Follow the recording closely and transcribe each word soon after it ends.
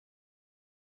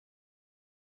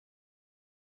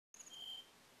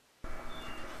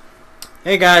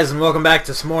Hey guys, and welcome back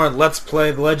to some more Let's Play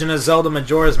The Legend of Zelda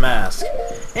Majora's Mask.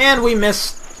 And we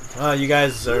missed... you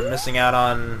guys are missing out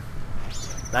on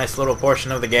a nice little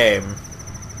portion of the game.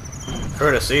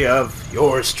 Courtesy of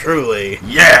yours truly.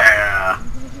 Yeah!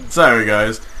 Sorry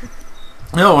guys.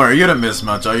 Don't worry, you didn't miss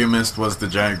much. All you missed was the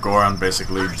giant Goron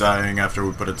basically dying after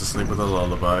we put it to sleep with a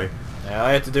lullaby. Yeah, all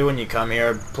you have to do when you come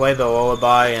here, play the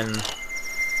lullaby, and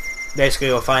basically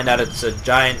you'll find out it's a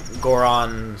giant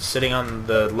Goron sitting on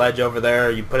the ledge over there.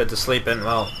 You put it to sleep and,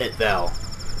 well, it fell.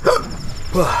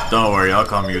 Don't worry, I'll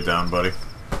calm you down, buddy.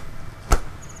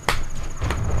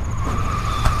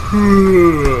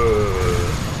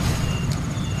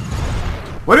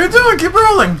 What are you doing? Keep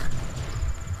rolling!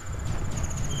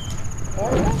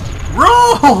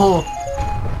 Roll!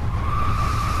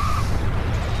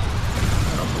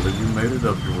 I don't believe you made it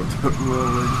up here without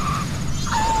rolling.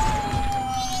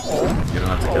 You don't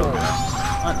have to kill me now.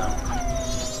 I know.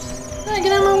 Hey,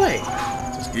 get out of my way.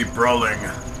 Just keep rolling.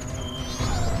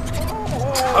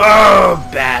 Oh,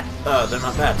 bat. Oh, they're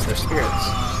not bats, they're spirits.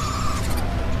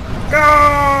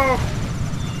 Go!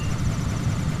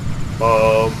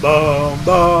 Boom, boom,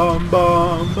 boom,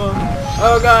 boom, boom.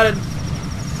 Oh god, it's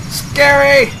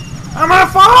scary! I'm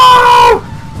gonna fall!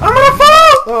 I'm gonna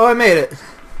fall! Oh, I made it.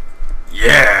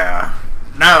 Yeah!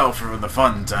 Now for the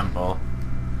fun temple.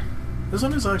 This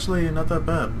one is actually not that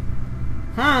bad.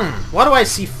 Why do I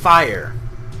see fire?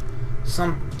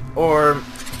 So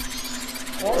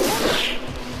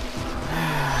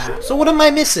what am I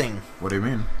missing? What do you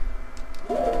mean?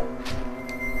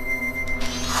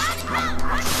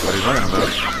 What are you talking about?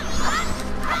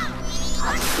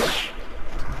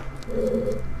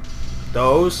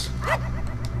 Those?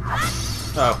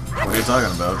 Oh. What are you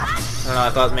talking about? I don't know, I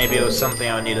thought maybe it was something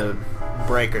I would need to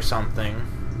break or something.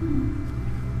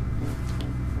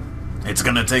 It's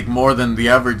gonna take more than the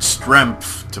average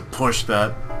strength to push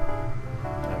that.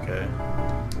 Okay.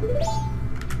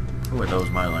 Oh wait, that was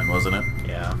my line, wasn't it?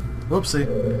 Yeah. Whoopsie.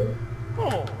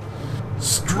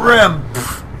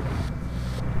 Strength!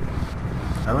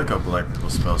 I like how black people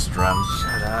spell strength.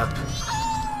 Shut up.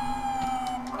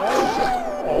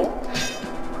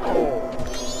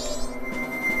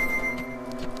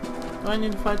 Do I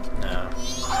need to fight? No.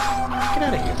 Get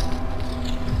out of here.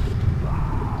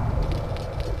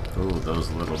 Ooh, those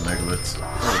little nigglets.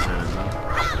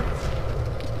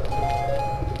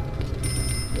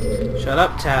 Shut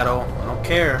up, Tattle. I don't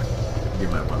care. You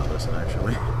might want to listen,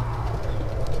 actually.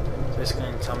 It's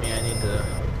going to tell me I need to...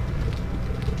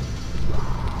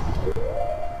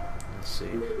 Let's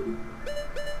see.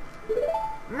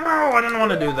 No, I didn't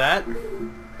want to do that.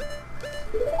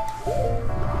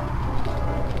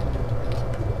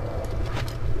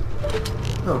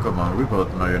 Oh, come on. We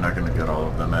both know you're not going to get all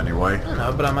of them anyway. I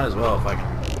know, but I might as well if I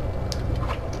can.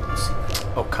 Let's see.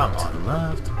 Oh, come To the on.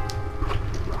 left.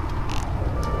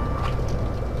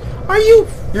 Are you...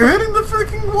 You're hitting the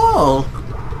freaking wall!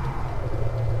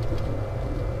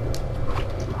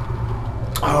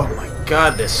 Oh my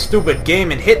god, this stupid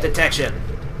game and hit detection.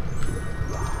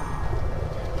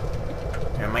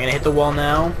 Here, am I gonna hit the wall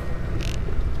now?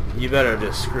 You better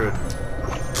just screwed.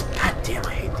 God damn,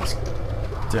 I hate these.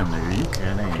 Damn, nigga, you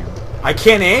can't aim. I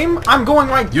can't aim? I'm going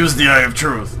right... Use the Eye of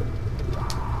Truth.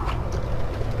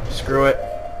 Screw it.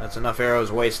 That's enough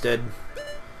arrows wasted.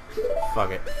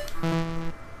 Fuck it.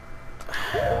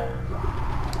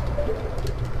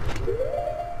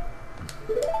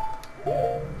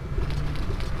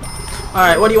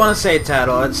 Alright, what do you want to say,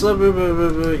 Tattle? It's...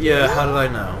 yeah, how did I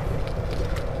know?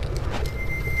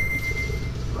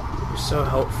 You're so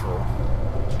helpful.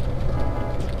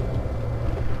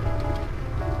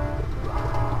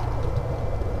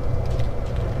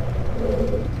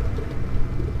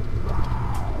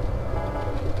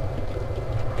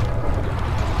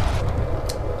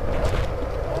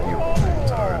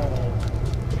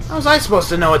 How was I supposed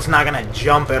to know it's not gonna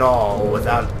jump at all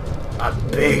without a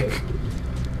big...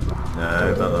 Yeah,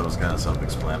 I thought that was kind of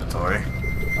self-explanatory.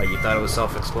 Oh, you thought it was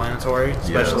self-explanatory?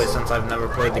 Especially since I've never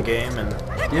played the game and...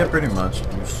 Yeah, pretty much.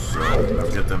 You suck. Now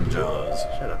get them jars.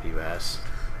 Shut up, you ass.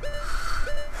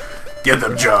 Get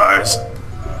them jars!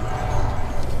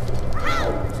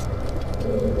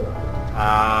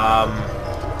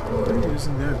 What are you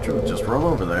using there? True, just roll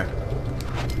over there.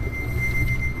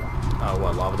 Oh,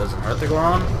 what, lava doesn't hurt the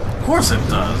Goron? Of course it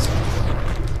does!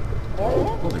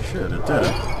 Holy shit, it did.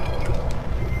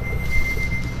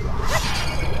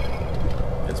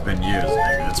 It's been years,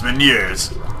 nigga. It's been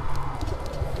years!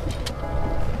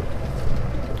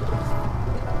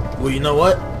 Well, you know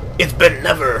what? It's been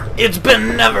never! It's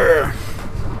been never!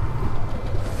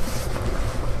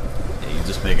 Yeah, you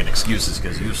just making excuses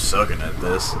because you sucking at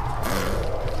this.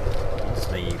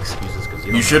 Just any excuses because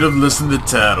you You should have listened to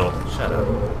Tattle. Shut up.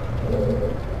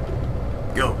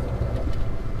 Go.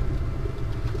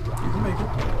 You can make it.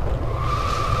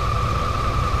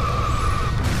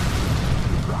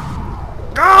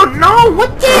 Oh no!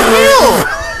 What the hell?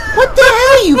 What the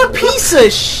hell, you piece of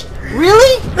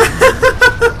Really?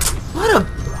 What a...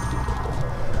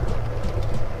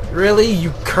 Really?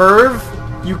 You curve?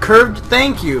 You curved?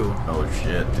 Thank you. Oh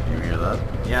shit, did you hear that?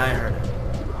 Yeah, I heard it.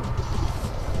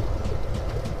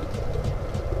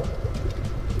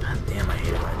 God damn, I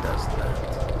hate it when it does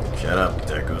that. Shut up,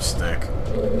 Deku Stick.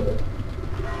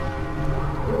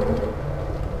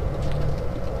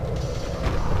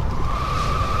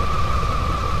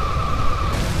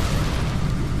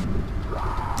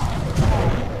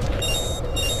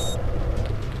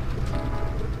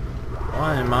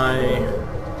 Why am I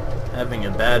having a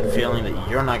bad feeling that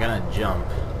you're not gonna jump?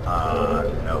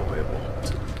 No, it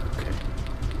won't. Okay.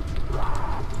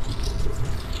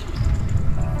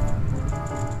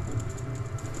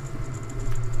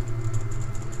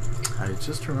 I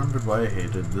just remembered why I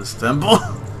hated this temple.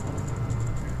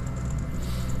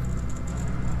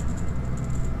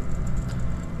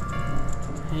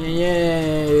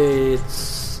 Yay!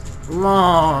 It's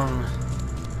long.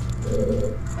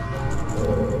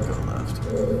 Go left.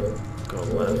 Go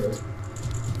left.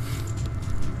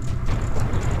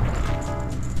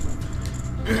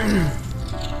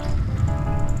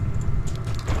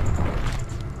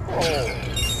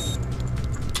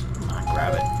 Come on,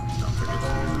 grab it. Don't forget to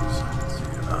use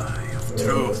the eye of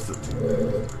truth.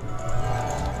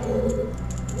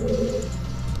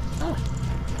 Oh.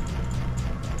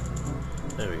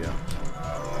 There we go.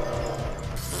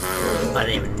 I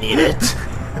didn't even need it.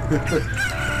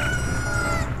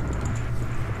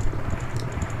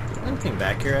 Anything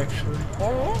back here, actually?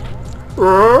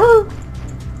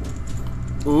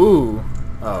 Ooh.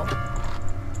 Oh.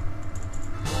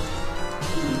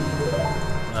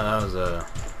 No, that was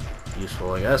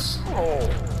useful, I guess.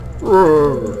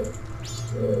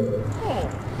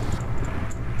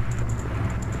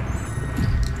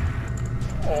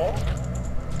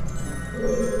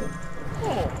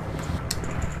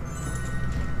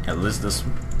 At least this...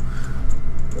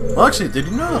 Well, actually, did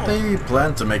you know that they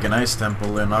planned to make an ice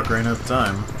temple in Ocarina of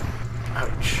Time?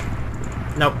 Ouch.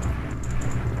 Nope.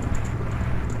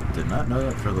 Did not know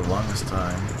that for the longest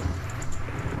time.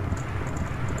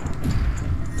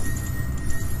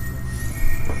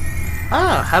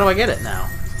 Ah, how do I get it now?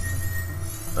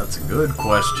 That's a good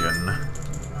question.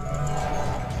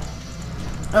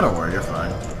 Don't worry, you're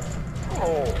fine.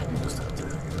 You just have to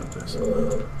get up there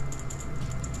somehow.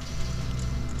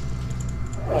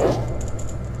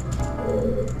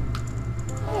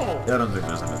 Yeah, I don't think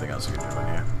there's anything else you can do in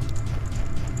here.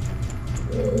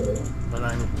 But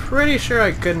I'm pretty sure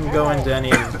I couldn't go into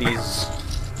any of these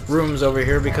rooms over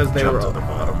here because they Jump were... to the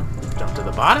bottom. Jump to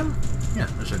the bottom? Yeah,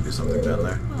 there should be something down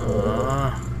there.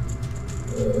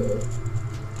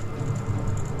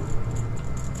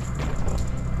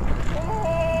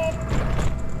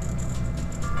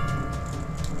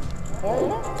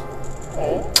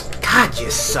 God, you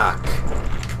suck.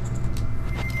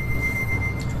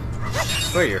 I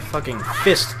swear your fucking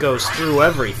fist goes through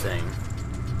everything.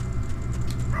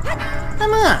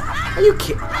 Come on! Are you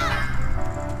kidding?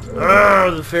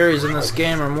 Ugh, the fairies in this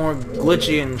game are more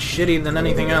glitchy and shitty than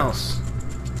anything else.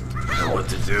 Know what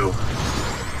to do.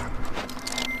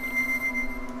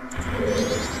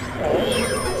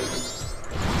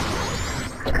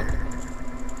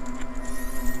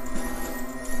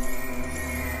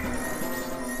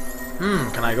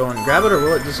 Can I go and grab it or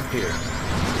will it disappear? I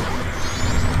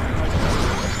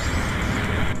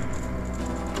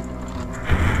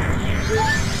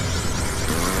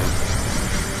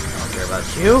don't care about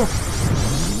you.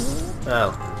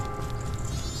 Well.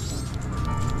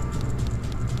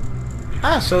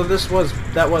 Ah, so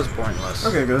that was pointless.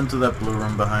 Okay, go into that blue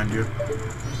room behind you.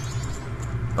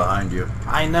 Behind you.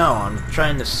 I know, I'm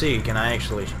trying to see. Can I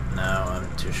actually... No, I'm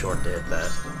too short to hit that.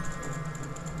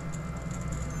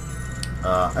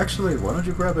 Actually, why don't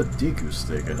you grab a Deku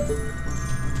stick and...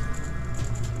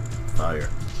 fire.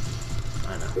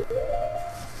 I know.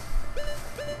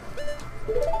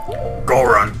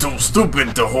 Goron too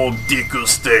stupid to hold Deku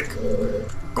stick.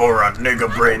 Goron nigga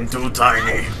brain too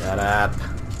tiny. Shut up.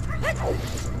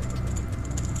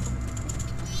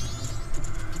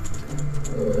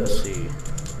 Let's see.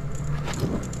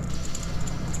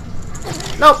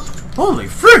 Nope! Holy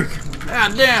freak!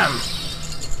 God damn!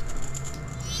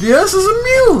 The S is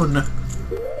immune!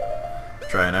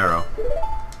 Try an arrow.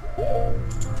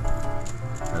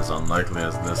 As unlikely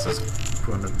as this is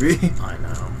going to be. I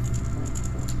know.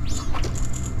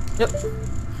 Yep.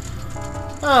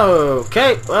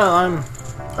 Okay, well, I'm...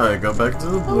 Alright, go back to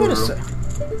the Oh, blue wait a room. sec.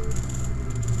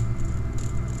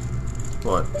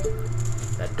 What?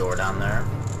 That door down there.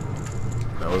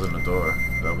 That wasn't a door.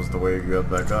 That was the way you got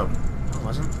back up. It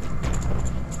wasn't?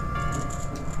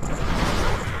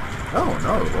 Oh,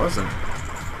 no, it wasn't.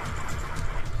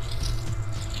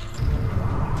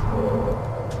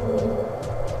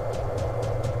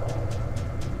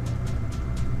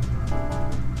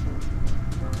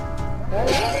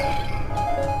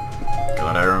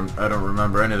 God, I don't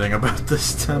remember anything about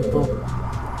this temple. Do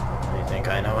you think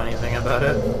I know anything about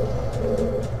it?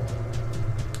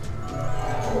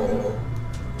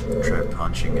 Try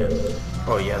punching it.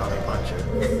 Oh yeah, let me punch it.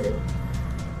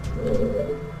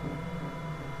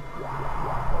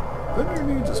 Better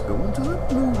you just go into that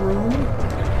blue room.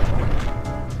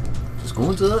 Just go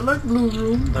into that like blue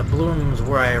room. The blue room is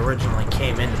where I originally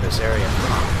came into this area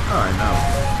from. Oh, I know.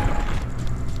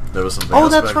 There was something Oh,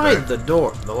 else that's back right, there. the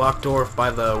door. The locked door by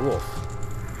the wolf.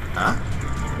 Huh?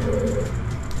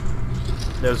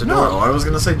 There's a No, door. I was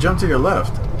gonna say jump to your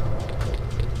left.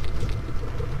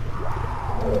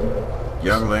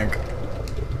 Young Link.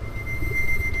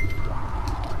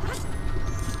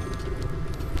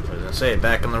 I was gonna say,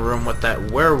 back in the room with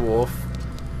that werewolf,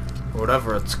 or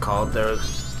whatever it's called,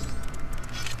 there's...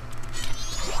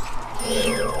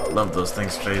 Love those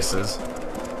things' faces.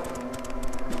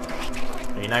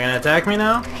 Are you not gonna attack me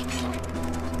now?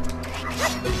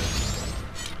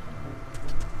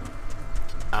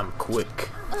 I'm quick.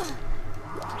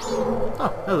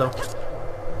 Oh, hello.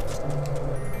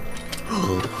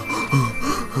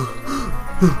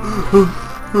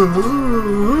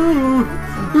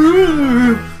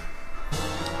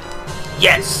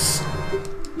 Yes!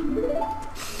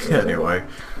 Anyway.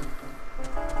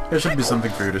 There should be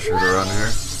something for you to shoot around here.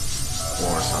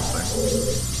 Or something.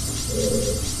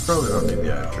 Probably don't need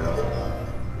the eye drill.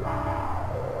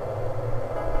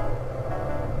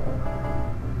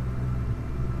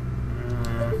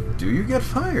 Do you get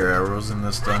fire arrows in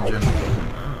this dungeon?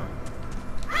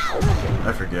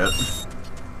 I forget.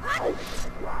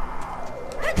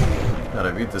 God,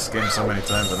 I beat this game so many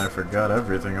times and I forgot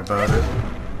everything about it.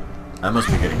 I must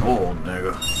be getting old,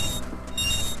 nigga.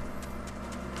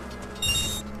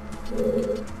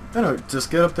 I know, just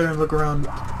get up there and look around.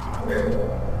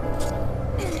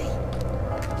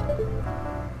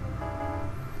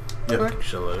 Yep.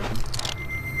 Actually.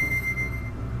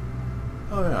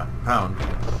 Oh yeah, pound.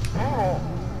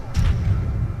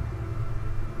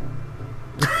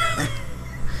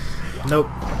 Nope.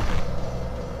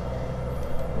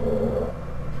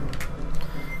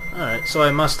 Alright, so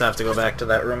I must have to go back to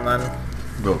that room then.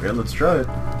 Okay, let's try it.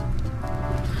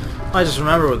 I just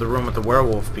remember with the room with the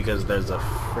werewolf because there's a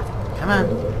Come on.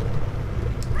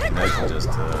 I can just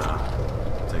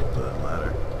take the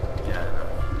ladder. Yeah, I know.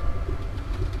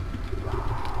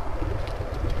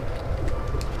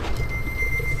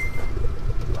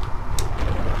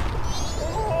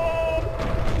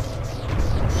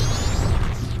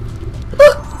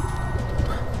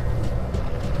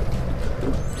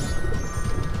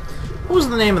 What was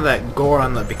the name of that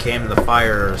Goron that became the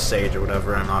fire sage or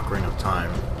whatever in Ocarina of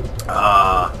Time?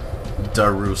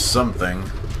 Daru something.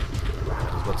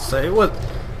 Let's say what?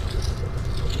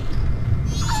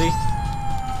 See?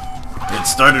 It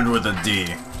started with a D.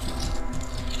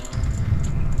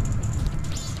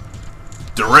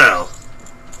 Darrell.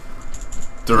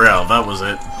 Darrell, that was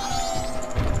it.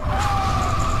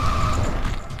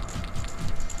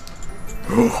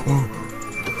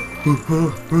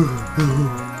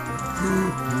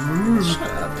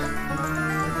 Shut up.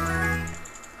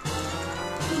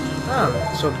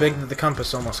 Oh, so big that the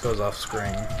compass almost goes off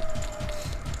screen.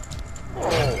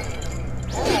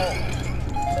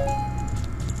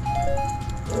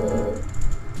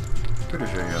 Pretty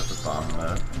sure you have to bomb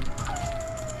that.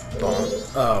 Bomb.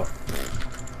 Oh.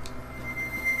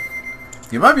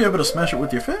 You might be able to smash it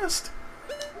with your fist.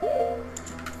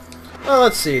 Well,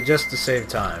 let's see, just to save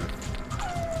time.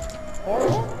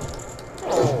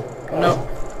 Nope.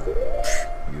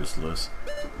 Useless.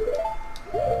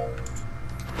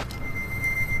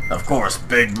 Of course,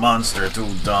 big monster,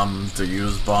 too dumb to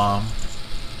use bomb.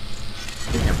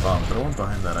 Speaking of bomb, throw one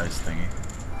behind that ice thingy.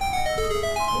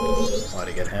 Why,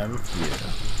 to get him?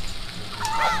 Yeah.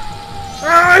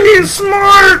 Ah, he's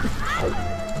smart!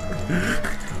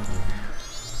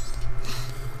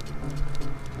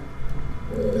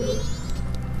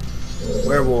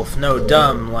 Werewolf, no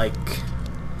dumb, like...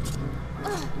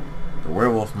 The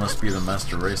werewolf must be the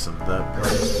master race of that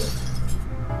place.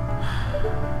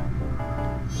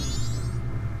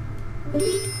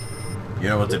 You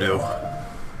know what to do.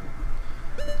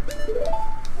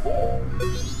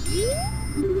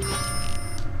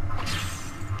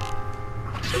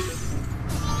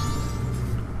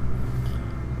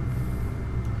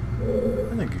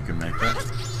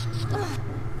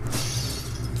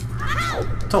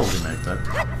 totally make that.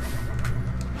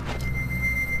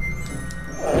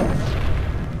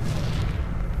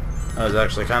 I was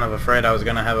actually kind of afraid I was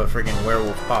gonna have a freaking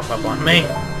werewolf pop up on me.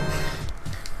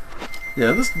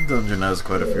 Yeah, this dungeon has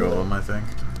quite a few of them, I think.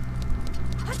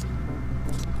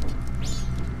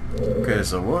 Okay,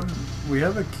 so what? We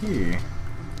have a key.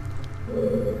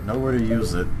 Know where to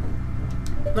use it.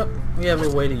 Nope, we have a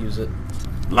way to use it.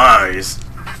 Lies!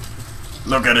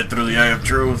 Look at it through the eye of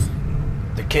truth.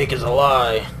 The cake is a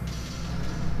lie.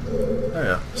 Oh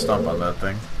yeah, stomp on that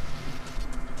thing.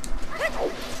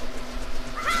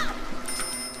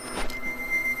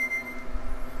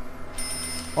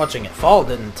 Watching it fall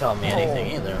didn't tell me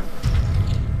anything either.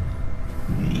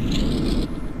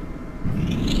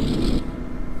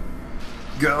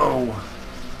 Go!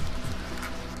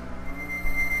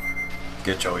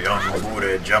 Get your young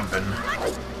booty jumping.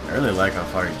 I really like how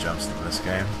far he jumps in this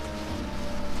game.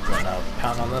 You wanna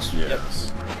pound on this?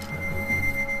 Yes.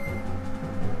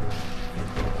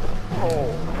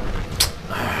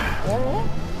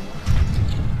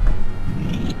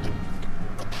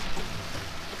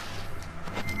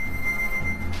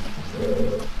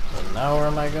 So now where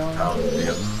am I going?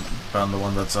 Found the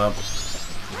one that's up.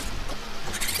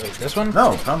 Wait, this one?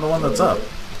 No, found the one that's up.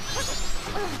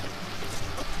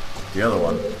 The other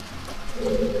one.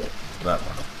 That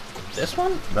one. This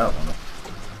one? That one.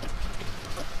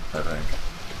 I think.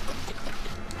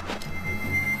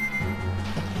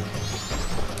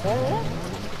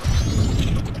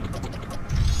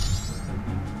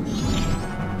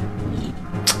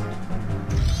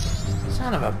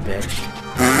 Son of a bitch.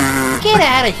 Get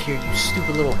out of here, you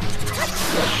stupid little...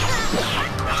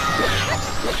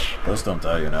 Those don't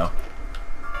die, you know.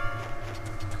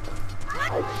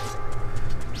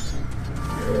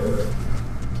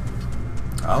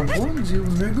 I warned you,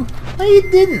 nigga. No, you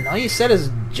didn't. All you said is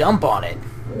jump on it.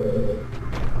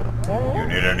 You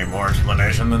need any more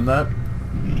explanation than that?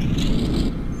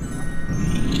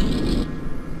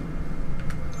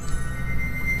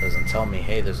 Doesn't tell me,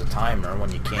 hey, there's a timer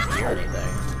when you can't hear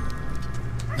anything.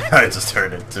 I just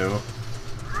heard it too.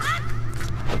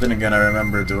 But then again, I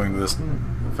remember doing this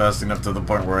fast enough to the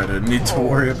point where I didn't need to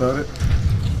worry about it.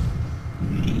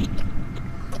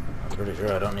 I'm pretty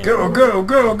sure I don't need Go, go,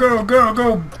 go, go, go,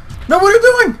 go! No, what are you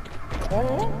doing?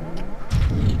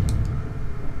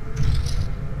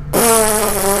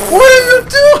 What are you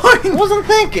doing? I wasn't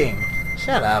thinking!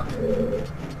 Shut up.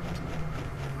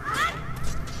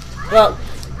 Well...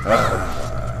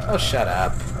 oh, shut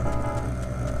up.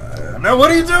 No,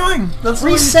 what are you doing? That's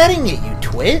Resetting it, you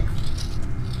twit!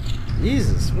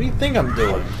 Jesus, what do you think I'm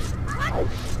doing?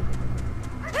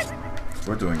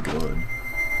 We're doing good.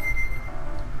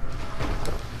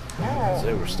 I'd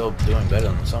say we're still doing better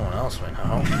than someone else we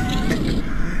know.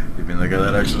 You mean the guy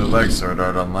that actually likes Sword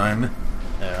Art Online?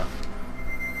 Yeah.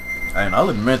 I mean, I'll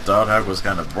admit Dot Hack was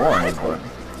kind of boring, but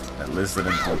at least it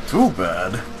didn't feel too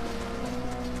bad.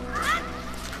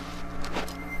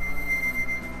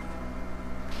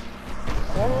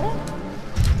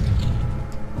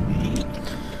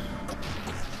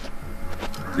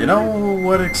 You know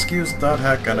what excuse Dot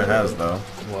Hack kinda has, though?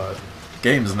 What?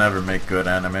 Games never make good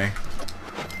anime.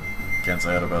 Can't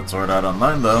say that about Sword Art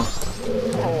Online, though.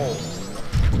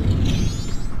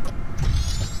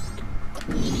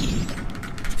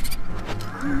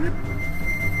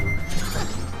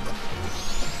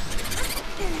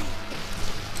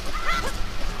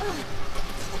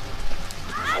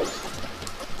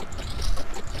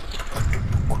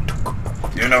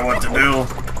 You know what to do.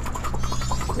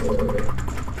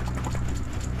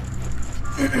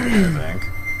 I think.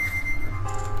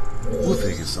 We'll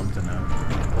figure something out.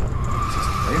 Just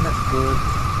ain't that good?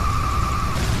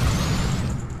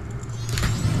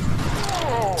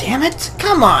 Damn it!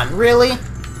 Come on, really?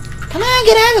 Come on,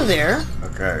 get out of there!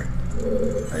 Okay.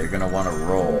 Now you're gonna want to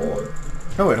roll.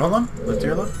 Oh wait, hold on. Look to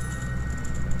your left.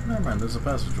 Never mind, there's a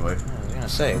passageway. I was gonna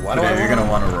say, why do Yeah, I you're gonna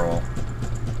want to roll.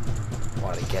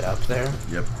 Want to get up there?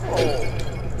 Yep.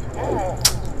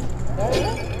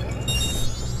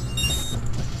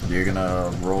 You're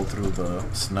gonna roll through the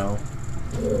snow.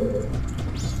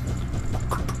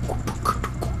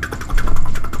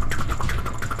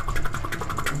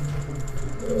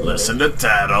 Listen to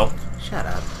Tattle. Shut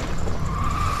up.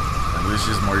 At least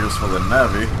she's more useful than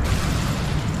Navi.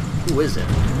 Who is it?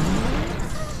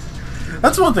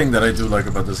 That's one thing that I do like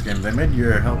about this game. They made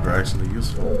your helper actually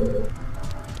useful.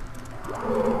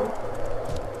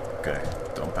 Okay,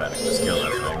 don't panic. Just kill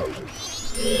that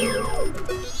thing.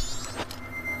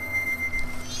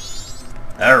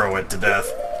 Arrow it to death.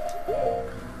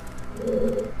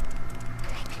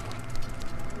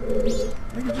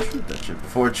 I can just shoot that shit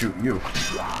before it shoot you.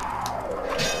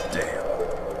 Damn.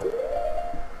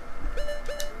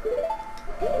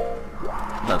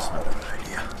 That's not a good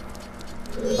idea.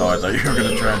 Oh, I thought you were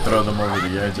gonna try and throw them over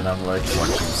the edge, and I'm like, watch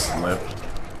you slip.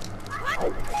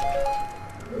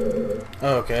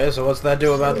 Okay, so what's that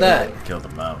do about that? Kill the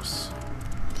mouse.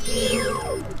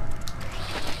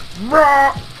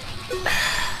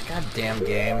 Goddamn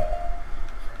game.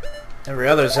 Every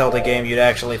other Zelda game you'd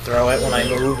actually throw it when I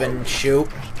move and shoot.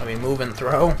 I mean move and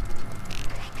throw.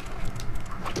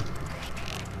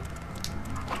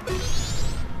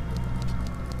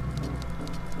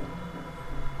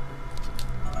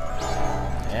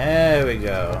 There we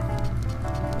go.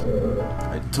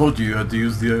 I told you had to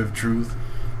use the Eye of Truth.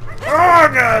 Oh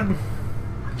god!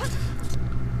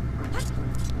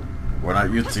 We're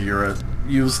not used to your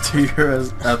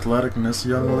athleticness,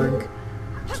 young Link.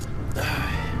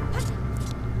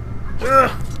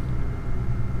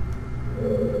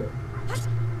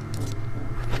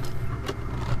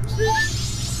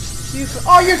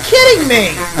 Oh, you're kidding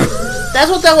me! That's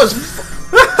what that was.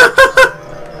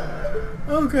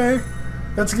 Okay,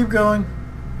 let's keep going.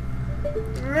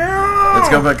 No! Let's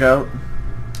go back out.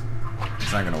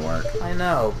 It's not gonna work. I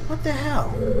know. What the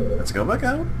hell? Let's go back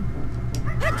out.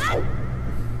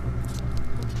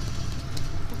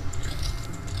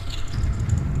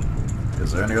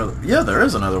 Is there any other? Yeah, there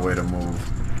is another way to move.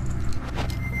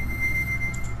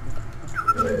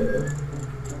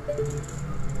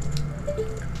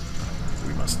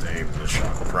 We must aim the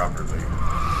shot properly.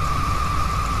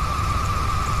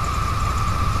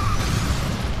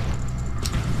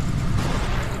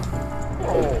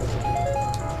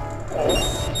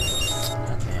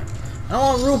 I don't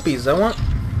want rupees, I want...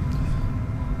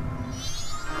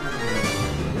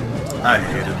 I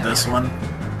hated this one.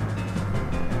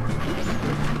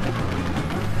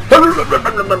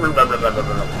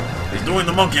 He's doing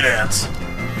the monkey dance.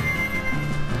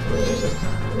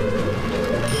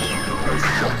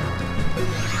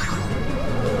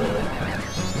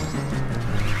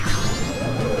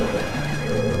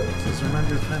 Just remind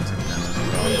you of fencing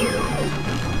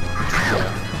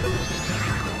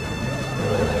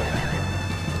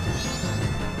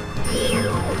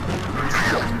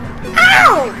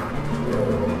Ow!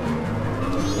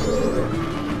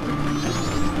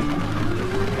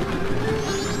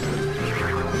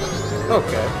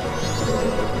 Okay.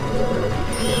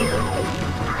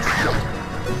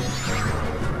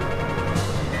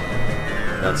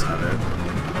 That's not it.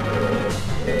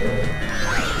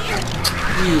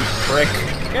 You prick.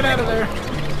 Get out of there.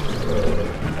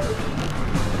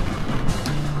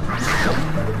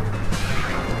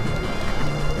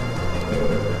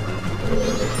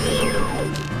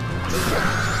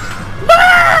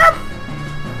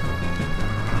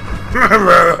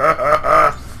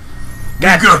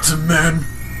 Got him, man.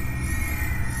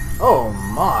 Oh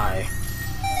my.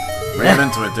 Ran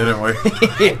into it, didn't we?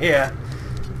 Yeah.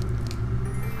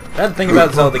 Bad thing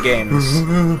about Zelda games.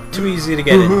 Too easy to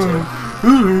get into.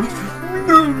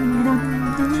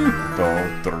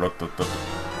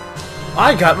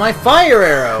 I got my fire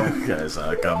arrow! You guys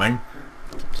are coming.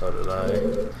 So did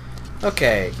I.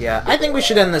 Okay, yeah. I think we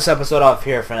should end this episode off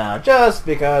here for now. Just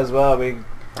because, well, we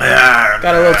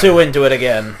got a little too into it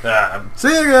again. See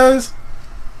you guys.